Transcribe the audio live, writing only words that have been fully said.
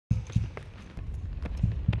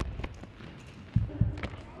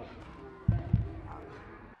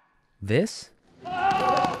This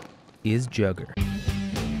is Jugger,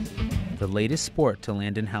 the latest sport to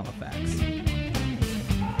land in Halifax.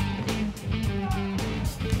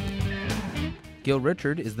 Gil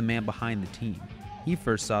Richard is the man behind the team. He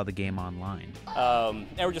first saw the game online. And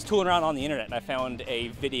we're just tooling around on the internet, and I found a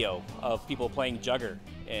video of people playing Jugger,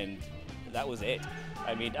 and that was it.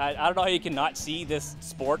 I mean, I don't know how you can not see this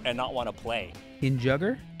sport and not want to play. In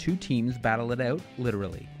Jugger, two teams battle it out,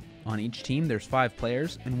 literally. On each team, there's 5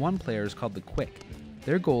 players, and one player is called the Quick.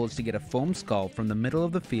 Their goal is to get a foam skull from the middle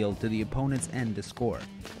of the field to the opponent's end to score.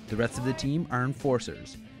 The rest of the team are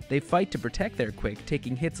enforcers. They fight to protect their Quick,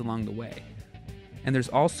 taking hits along the way. And there's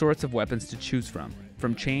all sorts of weapons to choose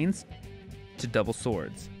from chains to double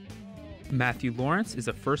swords. Matthew Lawrence is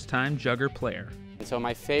a first-time Jugger player. So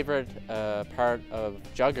my favorite part of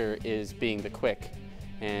Jugger is being the Quick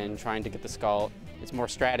and trying to get the skull. It's more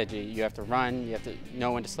strategy. You have to run, you have to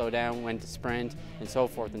know when to slow down, when to sprint, and so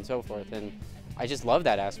forth and so forth. And I just love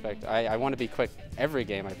that aspect. I want to be quick every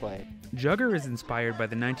game I play. Jugger is inspired by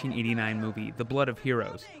the 1989 movie The Blood of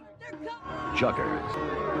Heroes. Jugger.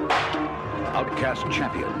 Outcast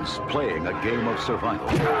champions playing a game of survival.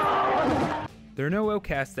 There are no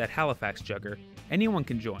outcasts at Halifax Jugger. Anyone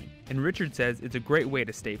can join, and Richard says it's a great way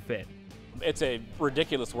to stay fit. It's a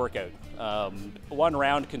ridiculous workout. One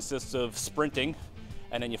round consists of sprinting,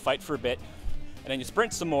 and then you fight for a bit, and then you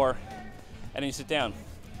sprint some more, and then you sit down.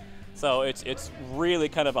 So it's really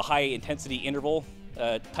kind of a high intensity interval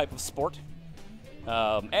type of sport,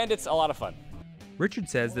 and it's a lot of fun. Richard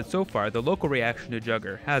says that so far the local reaction to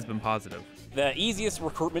Jugger has been positive. The easiest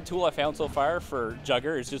recruitment tool I found so far for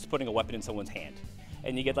Jugger is just putting a weapon in someone's hand.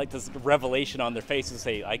 And you get like this revelation on their face and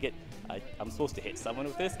say, I'm supposed to hit someone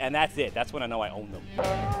with this, and that's it. That's when I know I own them.